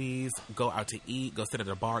movies, go out to eat, go sit at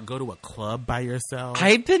a bar, go to a club by yourself.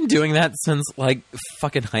 I've been doing that since like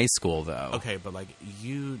fucking high school, though. Okay, but like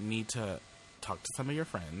you need to talk to some of your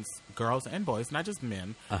friends, girls and boys, not just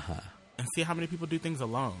men, and see how many people do things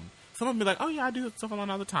alone. Some of them be like, oh yeah, I do stuff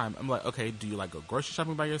alone all the time. I'm like, okay, do you like go grocery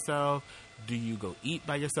shopping by yourself? Do you go eat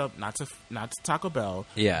by yourself? Not to Taco Bell.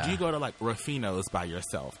 Yeah. Do you go to like Rufino's by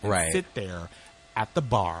yourself? And Right. sit there at the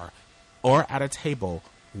bar or at a table,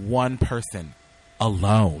 one person,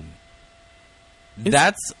 alone.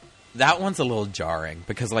 That one's a little jarring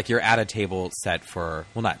because like you're at a table set for,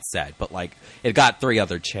 well, not set, but like it got 3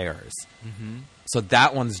 other chairs. Mm-hmm. So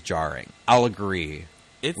that one's jarring. I'll agree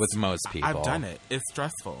with most people. I've done it. It's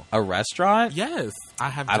stressful. A restaurant? Yes, I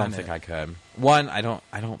have done I don't think I could. One, I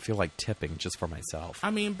don't feel like tipping just for myself.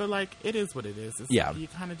 I mean, but like it is what it is. Yeah. You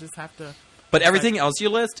kind of just have to. But everything else you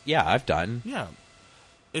list, yeah, I've done. Yeah,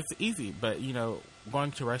 it's easy, but you know,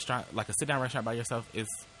 going to a restaurant, like a sit down restaurant by yourself,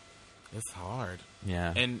 it's hard.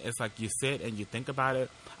 Yeah. And it's like you sit and you think about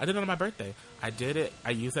it. I did it on my birthday. I did it.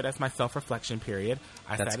 I used it as my self reflection period.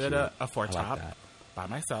 I That's sat at cute. a four I like top that. by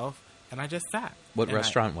myself, and I just sat. What And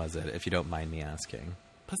restaurant was it, if you don't mind me asking?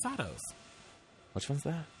 Posados. Which one's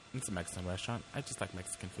that? It's a Mexican restaurant. I just like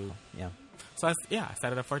Mexican food. Yeah. So I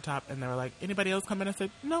sat at a four top, and they were like, anybody else come in? I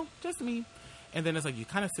said, no, just me. And then it's like you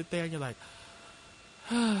kind of sit there and you're like,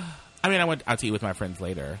 I mean, I went out to eat with my friends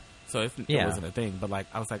later, so it wasn't a thing. But like,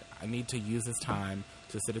 I was like, I need to use this time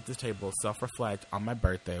to sit at this table, self-reflect on my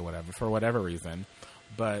birthday, whatever, for whatever reason.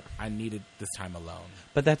 But I needed this time alone.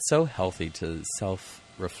 But that's so healthy to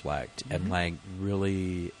self-reflect and like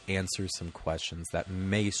really answer some questions that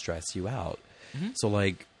may stress you out. Mm-hmm. So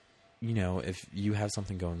like, you know, if you have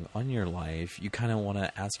something going on in your life, you kind of want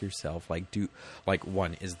to ask yourself, like,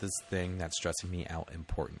 one, is this thing that's stressing me out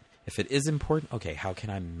important? If it is important, okay, how can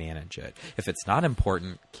I manage it? If it's not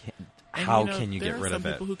important, how can you get rid of it? There are some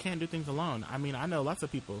people who can't do things alone. I mean, I know lots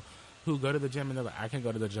of people who go to the gym and they're like, I can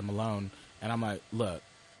go to the gym alone. And I'm like, look.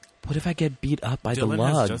 What if I get beat up by Dylan the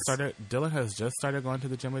lugs? Dylan has just started going to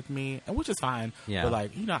the gym with me, and which is fine. Yeah. But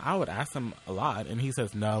like, you know, I would ask him a lot, and he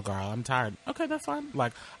says, "No, girl, I'm tired." Okay, that's fine.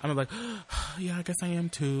 Like, I'm like, yeah, I guess I am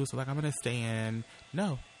too. So like, I'm gonna stay in.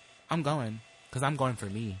 No, I'm going because I'm going for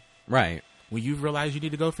me. Right. When you realize you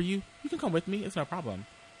need to go for you, you can come with me. It's no problem.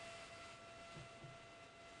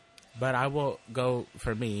 But I will go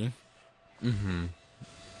for me. Mm-hmm.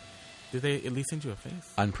 Did they at least send you a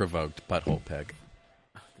face? Unprovoked butthole pig.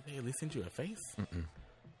 Did they at least send you a face? Mm-mm.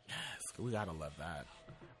 Yes, we gotta love that.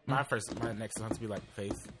 My next one to be like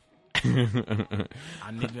face.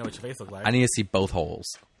 I need to know what your face looks like. I need to see both holes.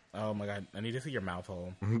 Oh my god, I need to see your mouth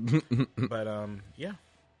hole. But yeah,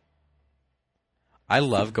 I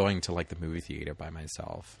love going to like the movie theater by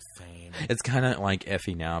myself. Same. It's kind of like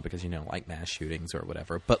iffy now because, like mass shootings or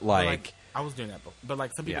whatever. But like I was doing that, but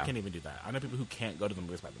like some people Yeah. can't even do that. I know people who can't go to the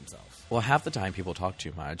movies by themselves. well, half the time people talk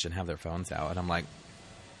too much and have their phones out. And I'm like,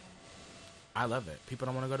 I love it. People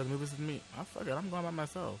don't want to go to the movies with me. Oh, fuck it. I'm going by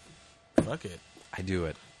myself. Fuck it. I do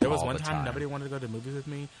it. There was all one the time nobody wanted to go to the movies with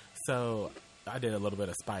me, so I did a little bit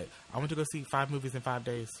of spite. I went to go see 5 movies in 5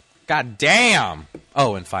 days. God damn.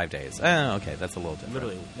 Oh, in 5 days. Okay, that's a little different.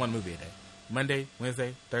 Literally, one movie a day. Monday,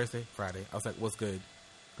 Wednesday, Thursday, Friday. I was like, what's good?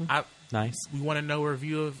 Nice. We want to know a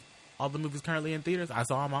review of all the movies currently in theaters. I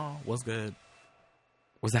saw them all. What's good?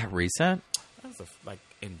 Was that recent? That was like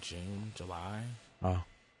in June, July, Oh,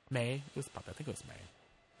 May. It was probably, I think it was May.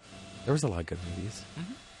 there was a lot of good movies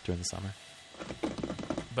during the summer.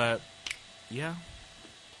 But yeah.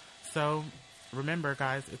 So remember,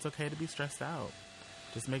 guys, it's okay to be stressed out.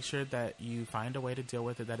 Just make sure that you find a way to deal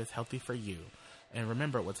with it that is healthy for you. And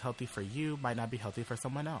remember, what's healthy for you might not be healthy for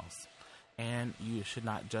someone else. And you should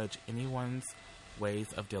not judge anyone's ways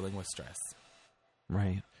of dealing with stress.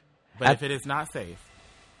 Right. But if it is not safe,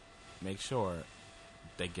 make sure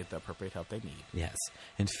they get the appropriate help they need. Yes.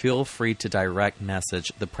 And feel free to direct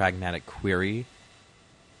message the Pragmatic Query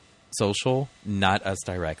social, not us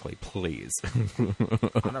directly, please. I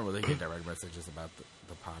don't really get direct messages about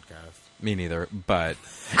the podcast. Me neither. But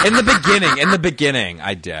in the beginning,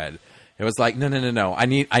 I did. It was like, no. I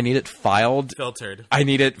need it filed. Filtered. I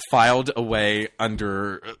need it filed away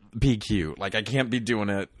under PQ. Like, I can't be doing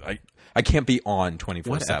it. I can't be on 24/7.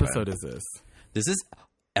 What episode is this? This is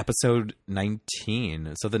episode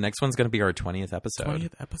 19. So the next one's going to be our 20th episode.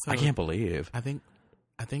 20th episode. I can't believe. I think,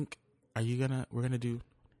 we're going to do,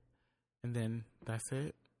 and then that's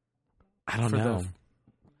it? I don't know.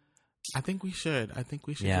 I think we should.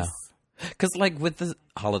 Yeah. Because, like, with the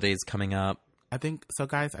holidays coming up. So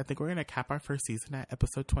guys, I think we're going to cap our first season at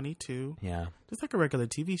episode 22. Yeah. Just like a regular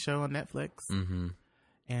TV show on Netflix. Mm-hmm.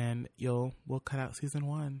 And we'll cut out season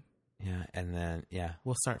 1. Yeah. And then,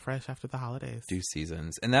 We'll start fresh after the holidays. do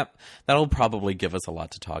seasons. And that'll probably give us a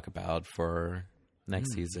lot to talk about for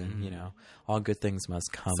next season. All good things must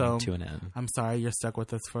come to an end. I'm sorry you're stuck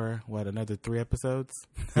with us for, another 3 episodes?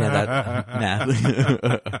 Yeah, that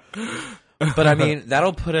math. But, I mean,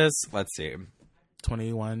 that'll put us, let's see.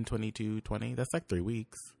 21, 22, 20. That's like 3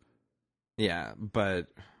 weeks. Yeah, but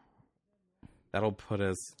that'll put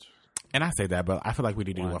us And I say that, but I feel like we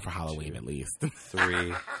need to do 1, one for Halloween 2, at least.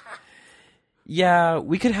 3. Yeah,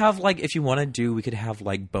 we could have, like, if you want to do, we could have,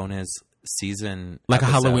 like, bonus season Like a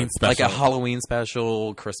episodes. Halloween special. Like a Halloween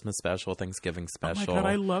special, Christmas special, Thanksgiving special. Oh my God,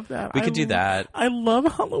 I love that. We could do that. I love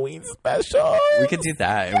Halloween specials. We could do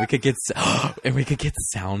that, and we could get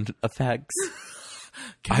sound effects.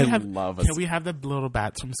 Can we have the little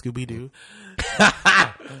bats from Scooby Doo?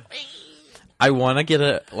 I want to get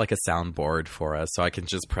a soundboard for us, so I can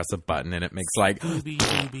just press a button and it makes like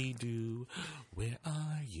Scooby Doo, where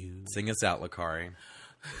are you? Sing us out, Lakari.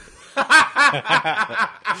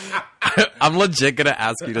 I'm legit gonna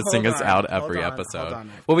ask you to sing us out every episode. hold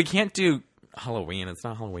on. Well, we can't do Halloween. It's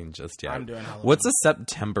not Halloween just yet. I'm doing Halloween. What's a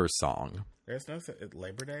September song? There's no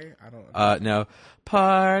Labor Day. I don't. No.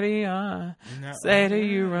 Party on. No. Say, do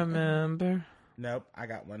you remember? Nope. I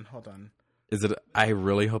got one. Hold on. Is it? I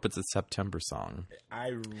really hope it's a September song. I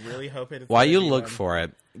really hope it is. While you look for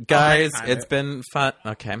it, guys, time it's it. been fun.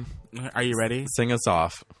 Okay, Are you ready? sing us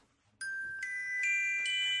off.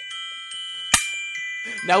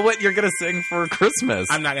 Now, what you're gonna sing for Christmas?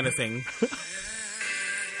 I'm not gonna sing.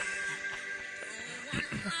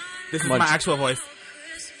 This is Munch. my actual voice.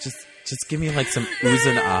 Just give me like some oohs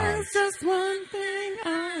and ahs. Just one thing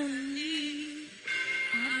I need.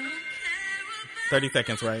 30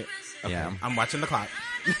 seconds, right? Okay. Yeah. I'm watching the clock.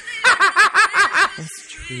 That's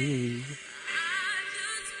true.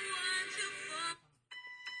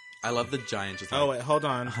 I love the giant. Just Oh wait, hold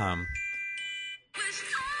on.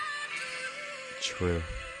 True.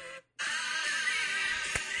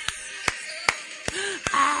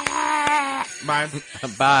 Bye.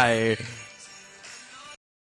 Bye.